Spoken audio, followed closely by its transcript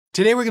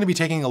Today we're going to be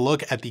taking a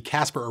look at the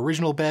Casper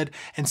original bed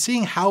and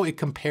seeing how it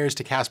compares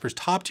to Casper's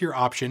top tier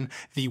option,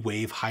 the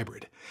Wave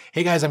Hybrid.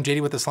 Hey guys, I'm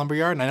JD with the Slumber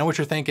Yard, and I know what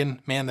you're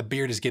thinking, man, the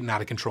beard is getting out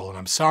of control, and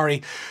I'm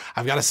sorry.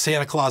 I've got a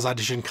Santa Claus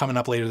audition coming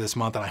up later this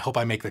month, and I hope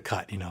I make the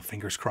cut,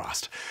 fingers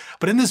crossed.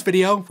 But in this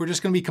video, we're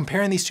just going to be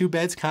comparing these two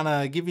beds, kind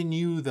of giving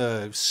you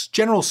the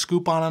general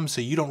scoop on them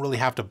so you don't really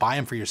have to buy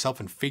them for yourself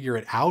and figure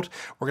it out.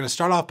 We're going to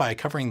start off by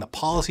covering the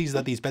policies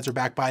that these beds are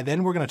backed by,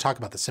 then we're going to talk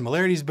about the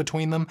similarities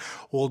between them.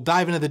 We'll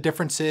dive into the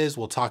differences.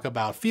 We'll talk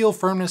about feel,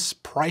 firmness,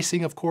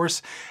 pricing, of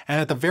course,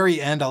 and at the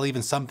very end, I'll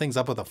even sum things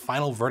up with a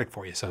final verdict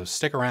for you, so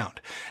stick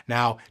around.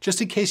 Now,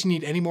 just in case you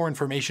need any more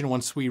information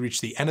once we reach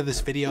the end of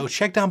this video,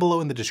 check down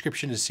below in the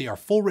description to see our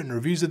full written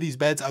reviews of these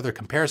beds, other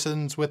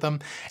comparisons with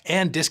them,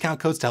 and discount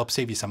codes to help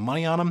save you some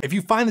money on them. If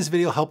you find this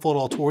video helpful at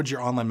all towards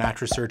your online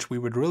mattress search, we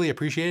would really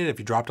appreciate it if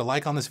you dropped a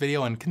like on this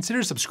video and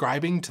consider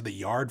subscribing to the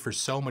Yard for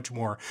so much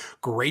more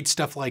great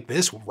stuff like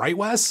this, right,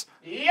 Wes?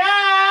 Yahoo!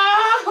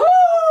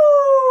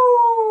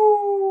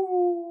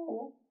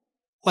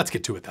 Let's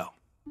get to it though.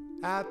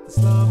 At the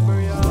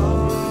Slumber Yard,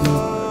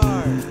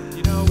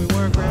 we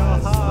work real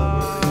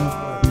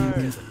hard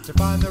to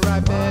find the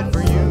right bed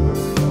for you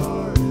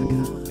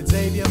and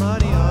save you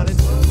money on it.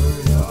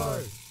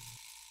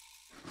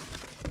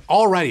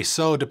 Alrighty,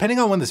 so depending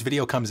on when this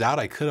video comes out,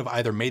 I could have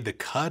either made the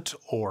cut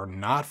or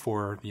not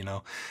for,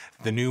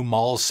 the new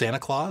mall's Santa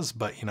Claus,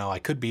 but, I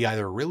could be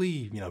either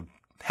really,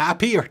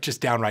 happy or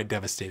just downright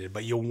devastated,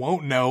 but you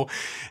won't know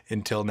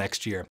until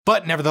next year.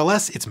 But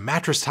nevertheless, it's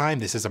mattress time.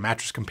 This is a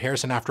mattress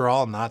comparison after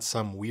all, not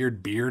some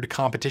weird beard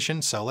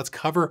competition. So let's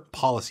cover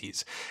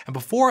policies. And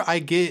before I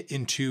get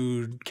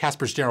into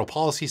Casper's general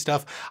policy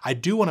stuff, I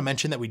do want to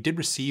mention that we did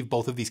receive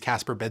both of these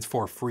Casper beds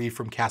for free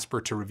from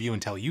Casper to review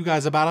and tell you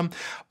guys about them.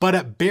 But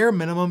at bare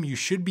minimum, you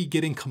should be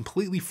getting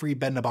completely free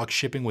bed-in-a-box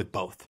shipping with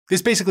both.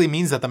 This basically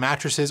means that the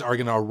mattresses are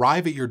going to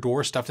arrive at your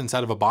door stuffed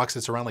inside of a box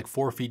that's around like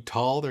 4 feet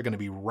tall. They're going to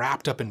be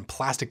wrapped up in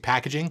plastic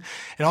packaging,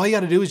 and all you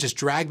got to do is just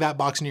drag that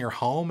box into your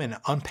home and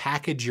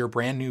unpackage your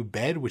brand new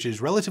bed, which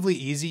is relatively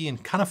easy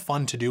and kind of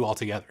fun to do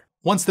altogether.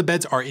 Once the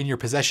beds are in your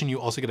possession, you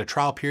also get a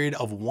trial period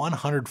of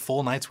 100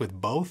 full nights with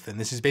both, and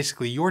this is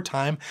basically your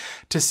time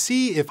to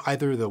see if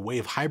either the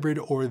Wave Hybrid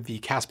or the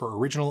Casper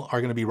Original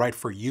are going to be right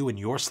for you and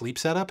your sleep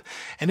setup.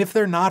 And if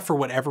they're not, for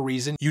whatever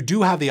reason, you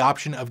do have the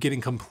option of getting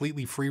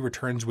completely free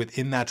returns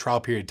within that trial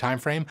period time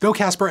frame. Though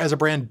Casper as a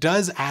brand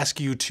does ask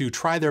you to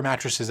try their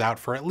mattresses out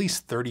for at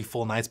least 30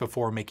 full nights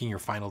before making your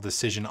final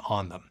decision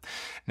on them.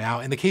 Now,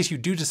 in the case you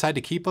do decide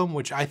to keep them,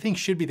 which I think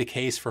should be the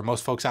case for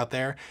most folks out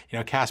there,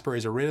 Casper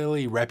is a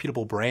really reputable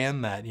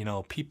brand that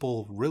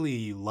people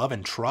really love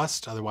and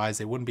trust, otherwise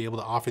they wouldn't be able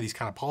to offer these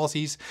kind of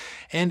policies.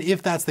 And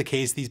if that's the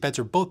case, these beds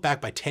are both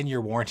backed by 10-year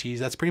warranties.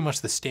 That's pretty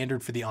much the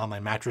standard for the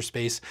online mattress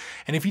space.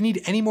 And if you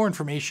need any more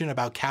information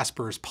about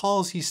Casper's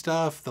policy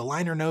stuff, the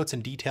liner notes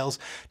and details,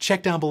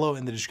 check down below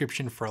in the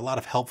description for a lot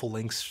of helpful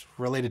links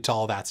related to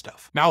all that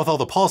stuff. Now, with all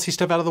the policy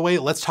stuff out of the way,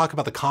 let's talk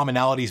about the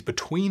commonalities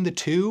between the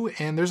two.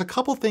 And there's a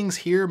couple things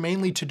here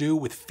mainly to do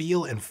with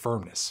feel and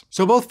firmness.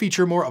 So both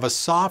feature more of a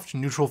soft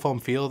neutral foam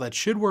feel that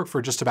should work for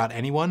just about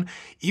anyone,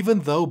 even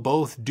though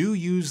both do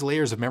use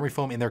layers of memory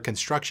foam in their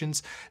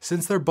constructions.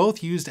 Since they're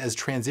both used as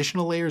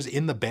transitional layers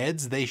in the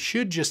beds, they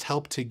should just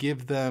help to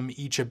give them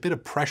each a bit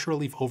of pressure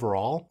relief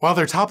overall. While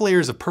their top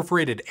layers of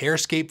perforated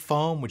airscape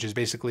foam, which is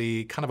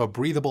basically kind of a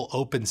breathable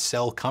open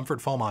cell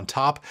comfort foam on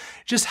top,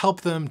 just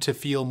help them to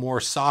feel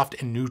more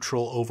soft and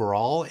neutral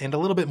overall and a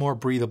little bit more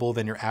breathable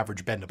than your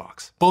average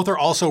bed-in-a-box. Both are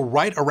also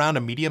right around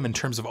a medium in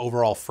terms of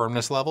overall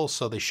firmness level,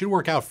 so they should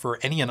work out for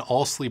any and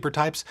all sleeper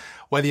types.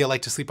 Whether you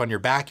like to sleep on your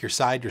back, your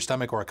side, your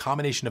stomach, or a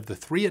combination of the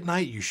three at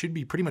night, you should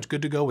be pretty much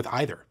good to go with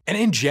either. And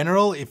in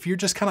general, if you're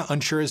just kind of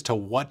unsure as to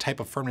what type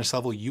of firmness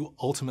level you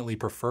ultimately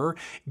prefer,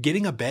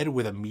 getting a bed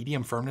with a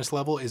medium firmness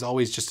level is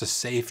always just a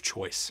safe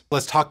choice.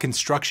 Let's talk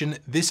construction.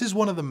 This is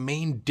one of the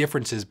main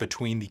differences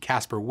between the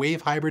Casper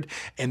Wave Hybrid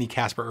and the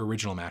Casper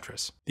Original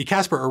mattress. The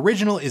Casper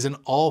Original is an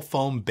all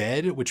foam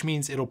bed, which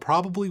means it'll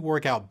probably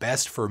work out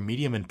best for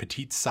medium and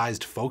petite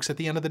sized folks at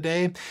the end of the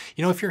day.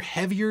 If you're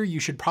heavier, you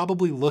should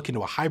probably look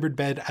into a hybrid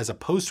bed as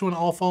opposed to an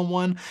all foam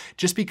one,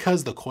 just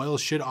because the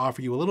coils should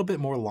offer you a little bit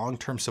more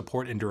long-term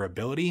support and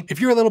durability. If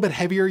you're a little bit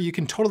heavier, you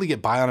can totally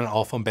get by on an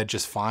all foam bed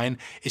just fine.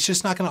 It's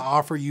just not going to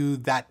offer you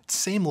that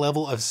same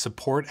level of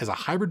support as a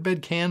hybrid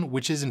bed can,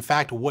 which is in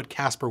fact what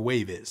Casper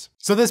Wave is.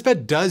 So this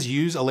bed does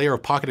use a layer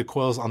of pocketed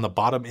coils on the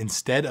bottom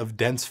instead of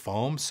dense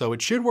foam, so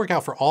it should work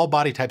out for all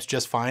body types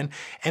just fine,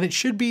 and it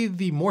should be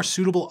the more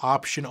suitable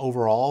option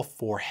overall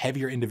for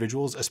heavier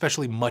individuals,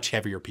 especially much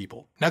heavier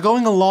people. Now,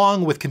 going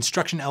along with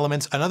construction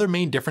elements, another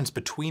main difference between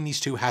between these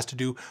two has to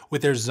do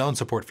with their zone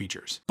support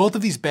features. Both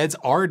of these beds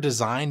are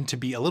designed to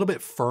be a little bit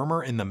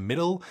firmer in the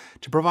middle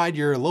to provide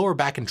your lower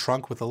back and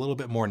trunk with a little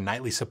bit more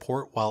nightly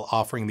support while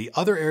offering the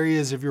other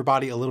areas of your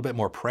body a little bit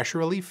more pressure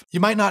relief. You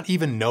might not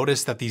even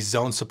notice that these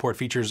zone support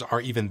features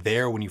are even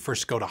there when you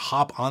first go to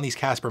hop on these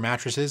Casper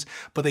mattresses,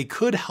 but they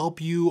could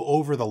help you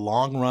over the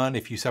long run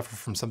if you suffer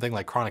from something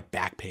like chronic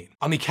back pain.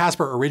 On the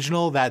Casper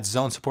Original, that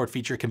zone support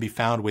feature can be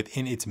found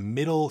within its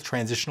middle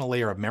transitional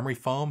layer of memory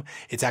foam.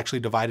 It's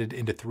actually divided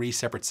into 3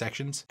 separate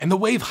sections. And the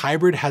Wave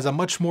Hybrid has a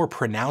much more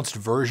pronounced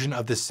version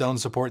of this zone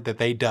support that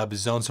they dub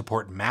Zone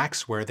Support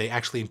Max, where they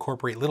actually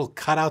incorporate little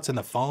cutouts in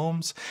the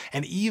foams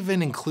and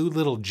even include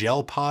little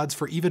gel pods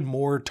for even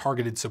more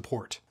targeted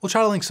support. We'll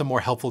try to link some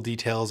more helpful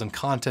details and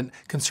content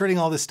concerning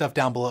all this stuff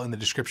down below in the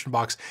description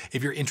box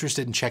if you're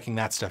interested in checking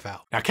that stuff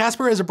out. Now,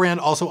 Casper as a brand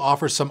also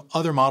offers some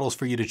other models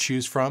for you to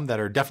choose from that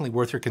are definitely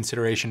worth your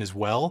consideration as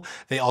well.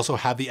 They also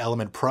have the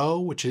Element Pro,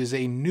 which is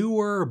a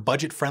newer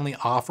budget-friendly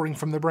offering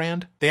from the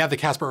brand. They have the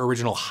Casper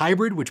Original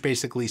Hybrid, which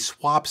basically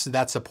swaps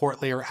that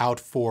support layer out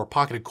for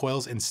pocketed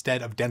coils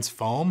instead of dense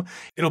foam.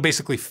 It'll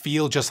basically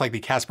feel just like the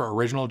Casper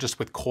Original, just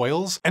with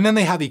coils. And then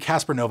they have the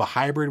Casper Nova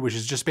Hybrid, which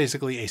is just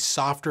basically a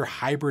softer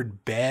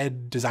hybrid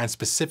bed designed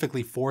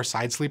specifically for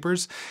side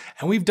sleepers.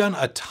 And we've done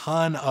a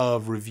ton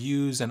of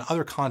reviews and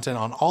other content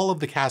on all of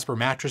the Casper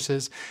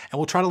mattresses, and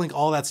we'll try to link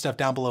all that stuff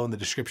down below in the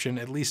description,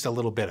 at least a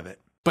little bit of it.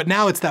 But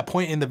now it's that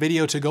point in the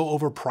video to go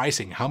over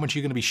pricing, how much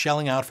you're gonna be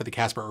shelling out for the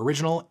Casper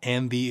Original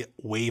and the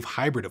Wave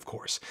Hybrid, of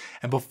course.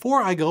 And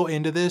before I go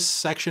into this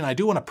section, I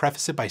do wanna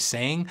preface it by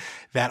saying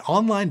that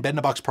online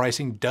bed-in-a-box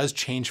pricing does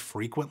change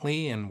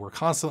frequently, and we're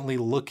constantly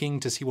looking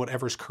to see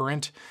whatever's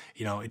current.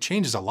 You know, it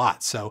changes a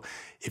lot. So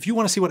if you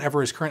wanna see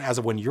whatever is current as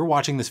of when you're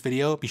watching this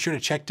video, be sure to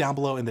check down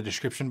below in the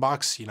description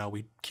box. You know,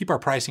 we keep our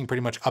pricing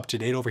pretty much up to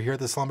date over here at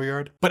the Slumber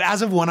Yard. But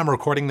as of when I'm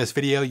recording this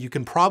video, you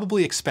can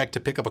probably expect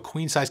to pick up a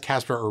queen size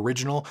Casper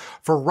Original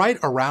for right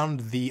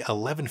around the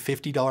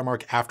 $1,150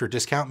 mark after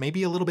discount,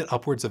 maybe a little bit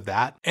upwards of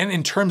that. And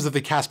in terms of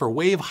the Casper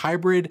Wave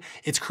Hybrid,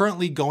 it's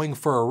currently going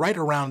for right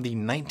around the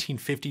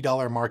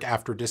 $1,950 mark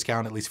after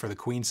discount, at least for the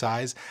queen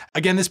size.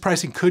 Again, this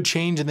pricing could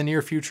change in the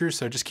near future,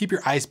 so just keep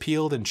your eyes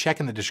peeled and check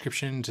in the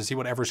description to see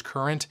whatever's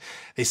current.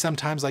 They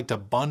sometimes like to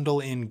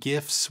bundle in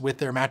gifts with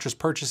their mattress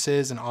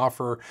purchases and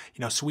offer, you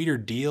know, sweeter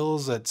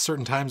deals at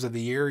certain times of the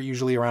year,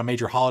 usually around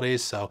major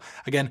holidays. So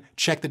again,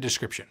 check the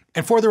description.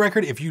 And for the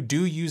record, if you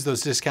do use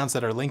those discounts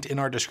that are linked in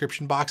our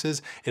description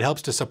boxes, it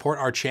helps to support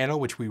our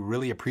channel, which we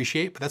really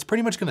appreciate. But that's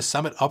pretty much going to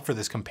sum it up for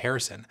this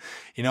comparison.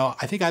 You know,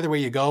 I think either way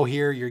you go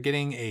here, you're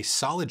getting a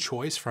solid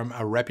choice from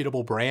a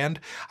reputable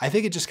brand. I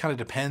think it just kind of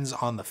depends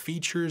on the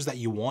features that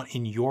you want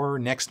in your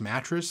next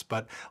mattress,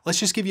 but let's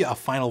just give you a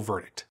final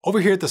verdict. Over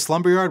here at the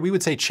Slumber Yard, we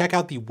would say check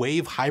out the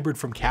Wave Hybrid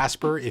from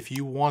Casper if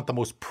you want the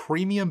most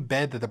premium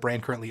bed that the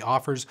brand currently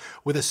offers,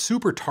 with a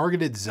super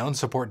targeted zone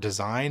support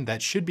design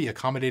that should be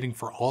accommodating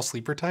for all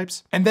sleeper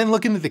types. And then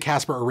look into the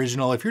Casper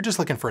Original if you're just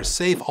looking for a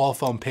safe all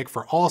foam pick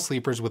for all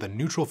sleepers with a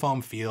neutral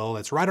foam feel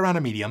that's right around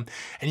a medium,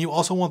 and you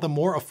also want the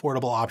more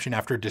affordable option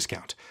after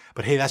discount.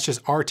 But hey, that's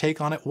just our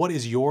take on it. What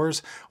is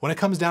yours? When it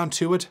comes down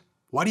to it,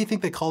 why do you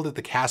think they called it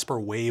the Casper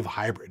Wave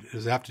Hybrid?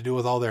 Does it have to do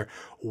with all their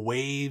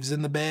waves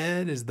in the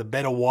bed? Is the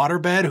bed a water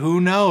bed?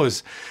 Who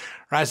knows?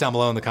 Write us down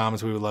below in the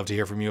comments. We would love to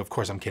hear from you. Of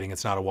course, I'm kidding.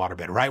 It's not a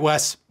waterbed, right,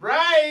 Wes?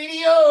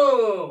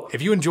 Radio!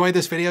 If you enjoyed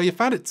this video, you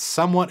found it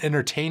somewhat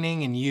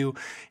entertaining, and you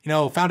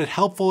found it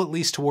helpful, at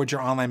least towards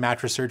your online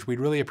mattress search, we'd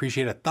really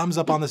appreciate a thumbs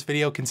up on this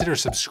video. Consider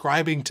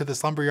subscribing to the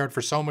Slumber Yard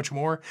for so much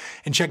more,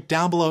 and check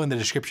down below in the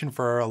description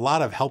for a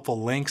lot of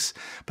helpful links.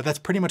 But that's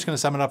pretty much going to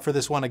sum it up for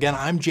this one. Again,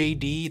 I'm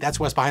JD.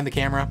 That's Wes behind the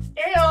camera.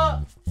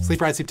 Yeah.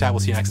 Sleep right, sleep tight. We'll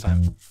see you next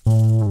time.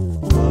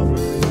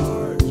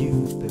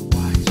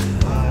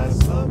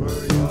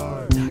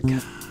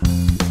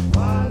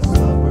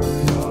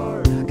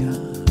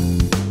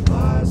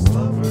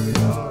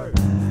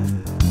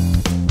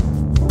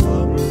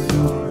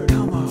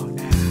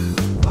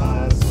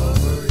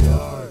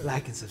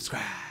 Like and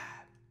subscribe.